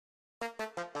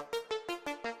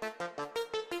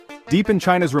Deep in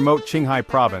China's remote Qinghai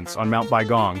province, on Mount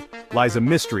Baigong, lies a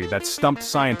mystery that stumped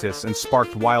scientists and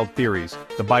sparked wild theories,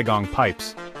 the Baigong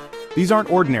Pipes. These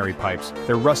aren't ordinary pipes,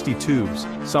 they're rusty tubes,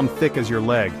 some thick as your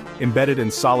leg, embedded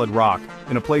in solid rock,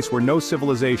 in a place where no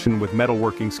civilization with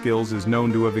metalworking skills is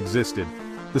known to have existed.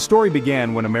 The story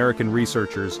began when American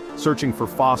researchers, searching for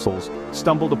fossils,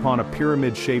 stumbled upon a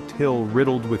pyramid-shaped hill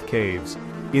riddled with caves.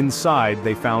 Inside,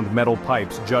 they found metal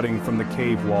pipes jutting from the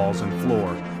cave walls and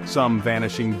floor, some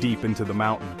vanishing deep into the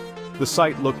mountain. The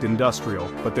site looked industrial,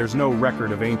 but there's no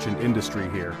record of ancient industry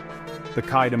here. The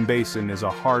Kaidam Basin is a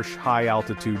harsh,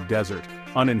 high-altitude desert,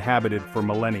 uninhabited for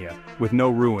millennia, with no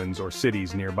ruins or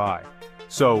cities nearby.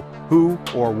 So, who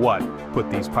or what put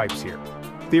these pipes here?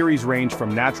 Theories range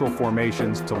from natural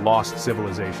formations to lost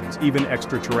civilizations, even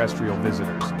extraterrestrial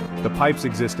visitors. The pipe's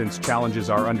existence challenges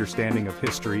our understanding of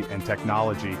history and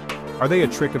technology. Are they a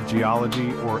trick of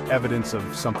geology or evidence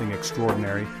of something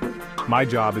extraordinary? My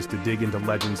job is to dig into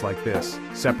legends like this,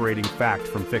 separating fact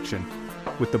from fiction.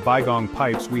 With the Baigong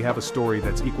Pipes, we have a story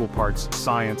that's equal parts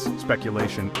science,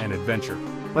 speculation, and adventure.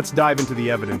 Let's dive into the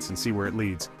evidence and see where it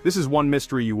leads. This is one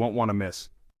mystery you won't want to miss.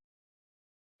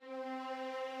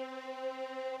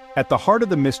 At the heart of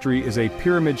the mystery is a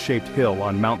pyramid-shaped hill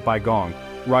on Mount Baigong,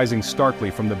 rising starkly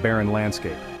from the barren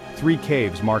landscape. 3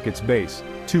 caves mark its base,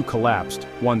 2 collapsed,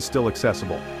 1 still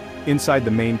accessible. Inside the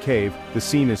main cave, the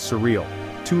scene is surreal.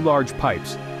 2 large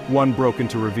pipes, one broken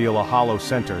to reveal a hollow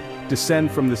center,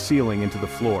 descend from the ceiling into the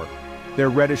floor. Their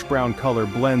reddish-brown color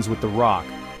blends with the rock,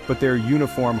 but their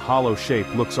uniform hollow shape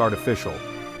looks artificial.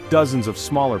 Dozens of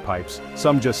smaller pipes,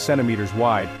 some just centimeters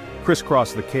wide,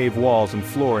 crisscross the cave walls and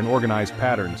floor in organized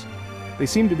patterns. They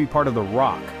seem to be part of the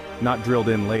rock, not drilled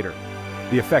in later.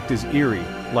 The effect is eerie,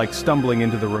 like stumbling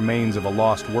into the remains of a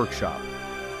lost workshop.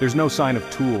 There's no sign of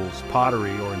tools,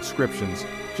 pottery, or inscriptions,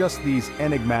 just these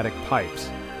enigmatic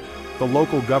pipes. The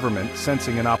local government,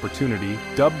 sensing an opportunity,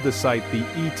 dubbed the site the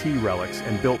ET Relics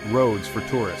and built roads for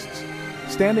tourists.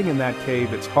 Standing in that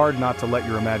cave, it's hard not to let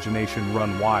your imagination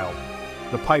run wild.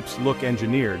 The pipes look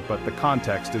engineered, but the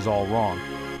context is all wrong.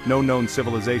 No known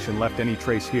civilization left any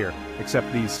trace here,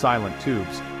 except these silent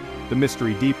tubes. The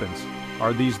mystery deepens.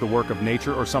 Are these the work of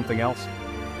nature or something else?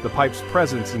 The pipe's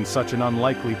presence in such an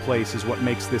unlikely place is what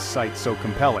makes this site so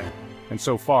compelling. And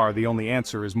so far, the only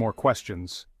answer is more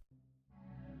questions.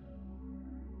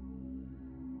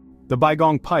 The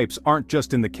Baigong Pipes aren't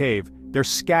just in the cave, they're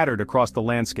scattered across the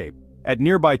landscape. At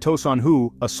nearby Tosanhu,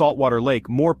 a saltwater lake,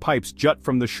 more pipes jut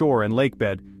from the shore and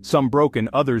lakebed, some broken,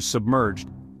 others submerged.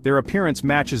 Their appearance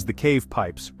matches the cave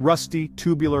pipes, rusty,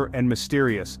 tubular, and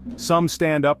mysterious. Some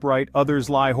stand upright, others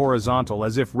lie horizontal,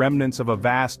 as if remnants of a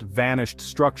vast, vanished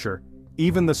structure.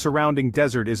 Even the surrounding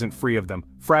desert isn't free of them.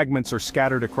 Fragments are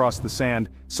scattered across the sand,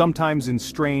 sometimes in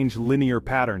strange, linear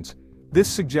patterns. This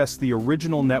suggests the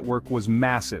original network was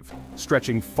massive,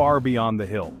 stretching far beyond the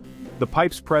hill. The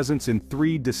pipe's presence in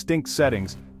 3 distinct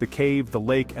settings, the cave, the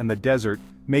lake, and the desert,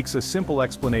 makes a simple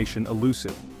explanation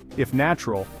elusive. If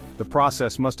natural, the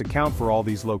process must account for all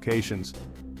these locations.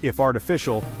 If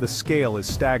artificial, the scale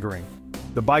is staggering.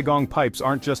 The Baigong Pipes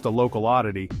aren't just a local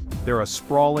oddity, they're a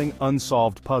sprawling,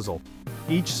 unsolved puzzle.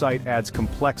 Each site adds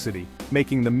complexity,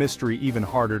 making the mystery even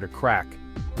harder to crack.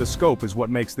 The scope is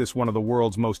what makes this one of the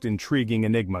world's most intriguing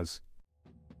enigmas.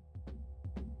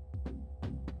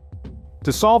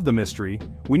 To solve the mystery,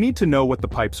 we need to know what the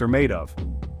pipes are made of.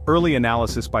 Early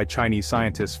analysis by Chinese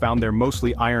scientists found they're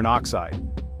mostly iron oxide,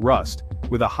 rust,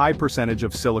 with a high percentage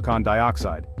of silicon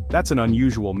dioxide. That's an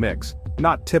unusual mix,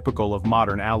 not typical of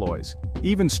modern alloys.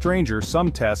 Even stranger,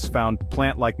 some tests found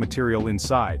plant-like material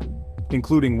inside,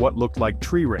 including what looked like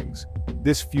tree rings.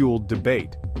 This fueled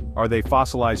debate. Are they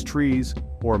fossilized trees,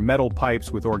 or metal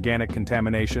pipes with organic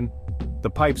contamination? The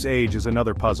pipe's age is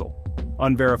another puzzle.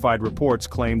 Unverified reports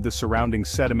claimed the surrounding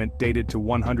sediment dated to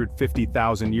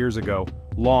 150,000 years ago,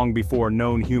 long before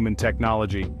known human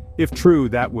technology. If true,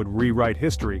 that would rewrite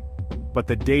history. But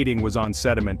the dating was on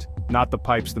sediment, not the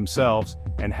pipes themselves,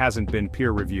 and hasn't been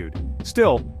peer-reviewed.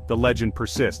 Still, the legend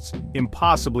persists,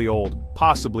 impossibly old,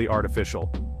 possibly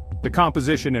artificial. The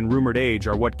composition and rumored age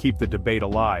are what keep the debate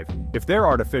alive. If they're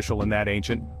artificial and that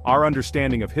ancient, our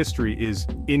understanding of history is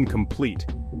incomplete.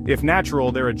 If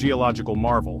natural, they're a geological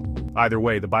marvel. Either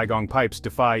way, the Baigong Pipes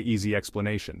defy easy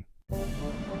explanation.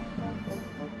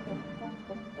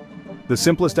 The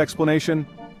simplest explanation?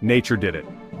 Nature did it.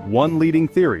 One leading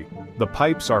theory: the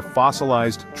pipes are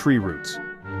fossilized tree roots.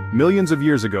 Millions of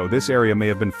years ago, this area may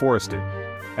have been forested.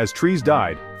 As trees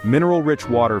died, mineral-rich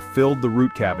water filled the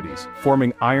root cavities,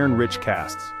 forming iron-rich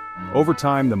casts. Over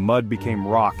time, the mud became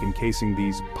rock encasing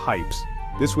these pipes.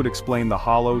 This would explain the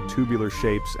hollow, tubular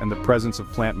shapes and the presence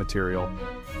of plant material.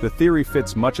 The theory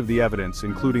fits much of the evidence,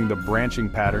 including the branching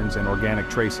patterns and organic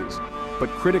traces. But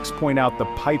critics point out the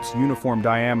pipe's uniform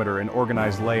diameter and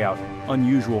organized layout,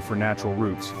 unusual for natural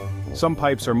roots. Some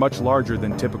pipes are much larger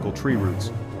than typical tree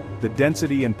roots. The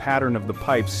density and pattern of the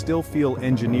pipes still feel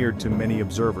engineered to many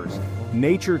observers.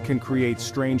 Nature can create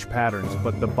strange patterns,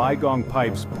 but the Baigong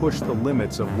pipes push the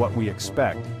limits of what we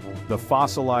expect. The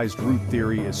fossilized root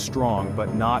theory is strong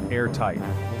but not airtight.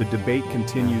 The debate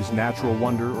continues: natural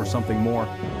wonder or something more.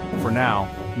 For now,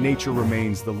 nature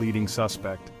remains the leading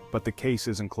suspect, but the case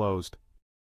isn't closed.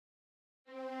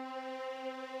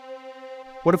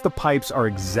 What if the pipes are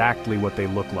exactly what they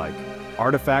look like?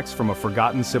 Artifacts from a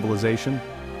forgotten civilization?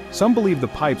 Some believe the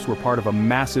pipes were part of a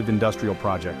massive industrial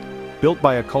project, built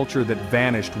by a culture that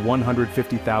vanished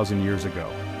 150,000 years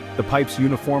ago. The pipe's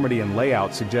uniformity and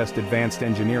layout suggest advanced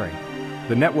engineering.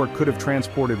 The network could have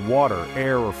transported water,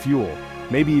 air, or fuel,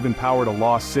 maybe even powered a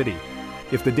lost city.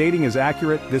 If the dating is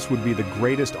accurate, this would be the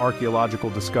greatest archaeological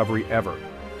discovery ever.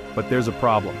 But there's a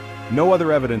problem. No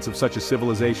other evidence of such a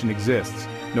civilization exists.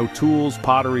 No tools,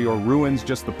 pottery, or ruins,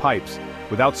 just the pipes.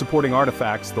 Without supporting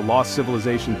artifacts, the lost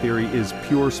civilization theory is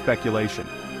pure speculation.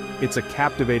 It's a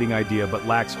captivating idea but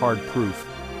lacks hard proof.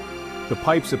 The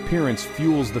pipe's appearance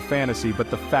fuels the fantasy, but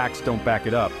the facts don't back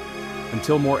it up.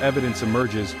 Until more evidence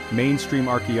emerges, mainstream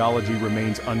archaeology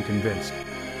remains unconvinced.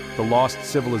 The lost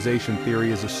civilization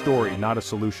theory is a story, not a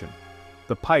solution.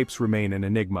 The pipes remain an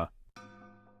enigma.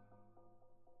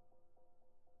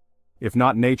 If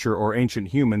not nature or ancient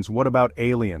humans, what about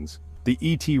aliens? The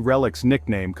ET Relics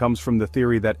nickname comes from the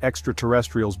theory that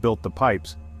extraterrestrials built the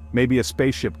pipes. Maybe a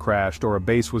spaceship crashed or a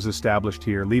base was established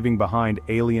here, leaving behind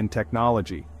alien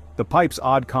technology. The pipe's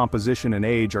odd composition and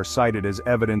age are cited as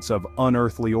evidence of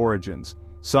unearthly origins.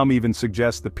 Some even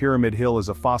suggest the Pyramid Hill is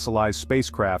a fossilized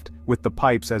spacecraft, with the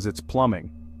pipes as its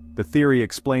plumbing. The theory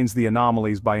explains the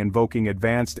anomalies by invoking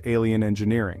advanced alien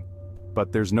engineering.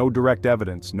 But there's no direct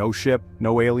evidence, no ship,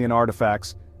 no alien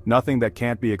artifacts, nothing that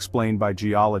can't be explained by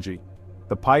geology.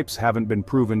 The pipes haven't been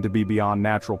proven to be beyond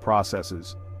natural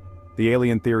processes. The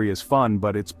alien theory is fun,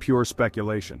 but it's pure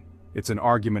speculation. It's an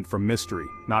argument from mystery,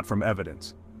 not from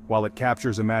evidence. While it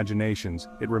captures imaginations,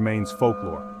 it remains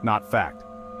folklore, not fact.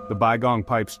 The Baigong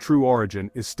pipe's true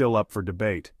origin is still up for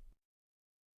debate.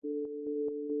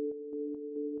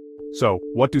 So,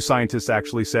 what do scientists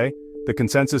actually say? The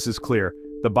consensus is clear.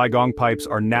 The Baigong pipes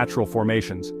are natural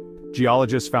formations.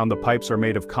 Geologists found the pipes are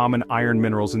made of common iron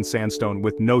minerals in sandstone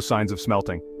with no signs of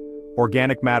smelting.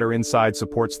 Organic matter inside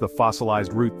supports the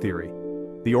fossilized root theory.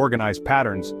 The organized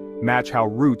patterns match how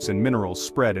roots and minerals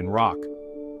spread in rock.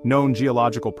 Known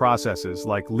geological processes,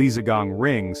 like Liaison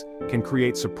rings, can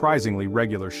create surprisingly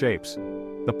regular shapes.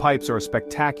 The pipes are a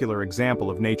spectacular example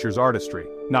of nature's artistry,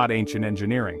 not ancient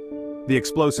engineering. The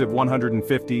explosive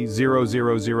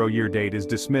 150,000 year date is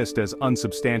dismissed as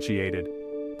unsubstantiated.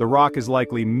 The rock is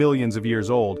likely millions of years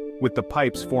old, with the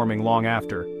pipes forming long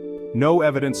after. No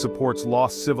evidence supports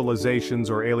lost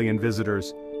civilizations or alien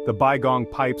visitors. The Baigong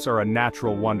pipes are a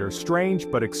natural wonder,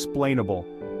 strange but explainable.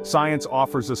 Science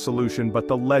offers a solution, but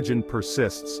the legend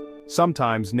persists.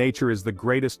 Sometimes nature is the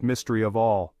greatest mystery of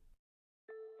all.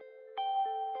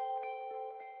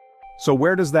 So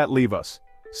where does that leave us?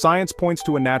 Science points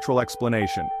to a natural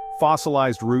explanation: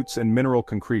 fossilized roots and mineral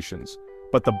concretions.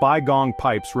 But the Baigong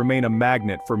pipes remain a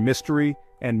magnet for mystery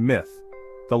and myth.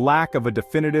 The lack of a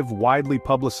definitive, widely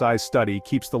publicized study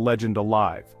keeps the legend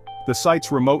alive. The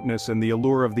site's remoteness and the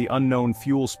allure of the unknown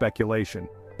fuel speculation.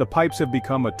 The pipes have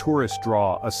become a tourist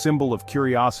draw, a symbol of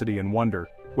curiosity and wonder.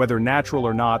 Whether natural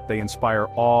or not, they inspire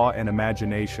awe and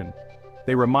imagination.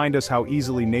 They remind us how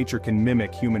easily nature can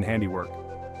mimic human handiwork.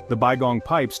 The Baigong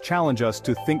pipes challenge us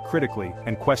to think critically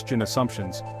and question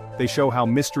assumptions. They show how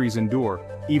mysteries endure,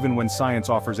 even when science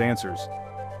offers answers.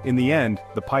 In the end,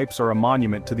 the pipes are a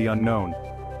monument to the unknown.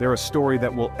 They're a story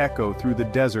that will echo through the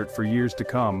desert for years to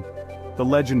come. The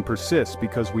legend persists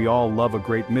because we all love a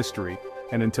great mystery,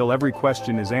 and until every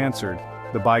question is answered,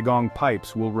 the Baigong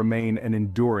pipes will remain an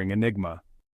enduring enigma.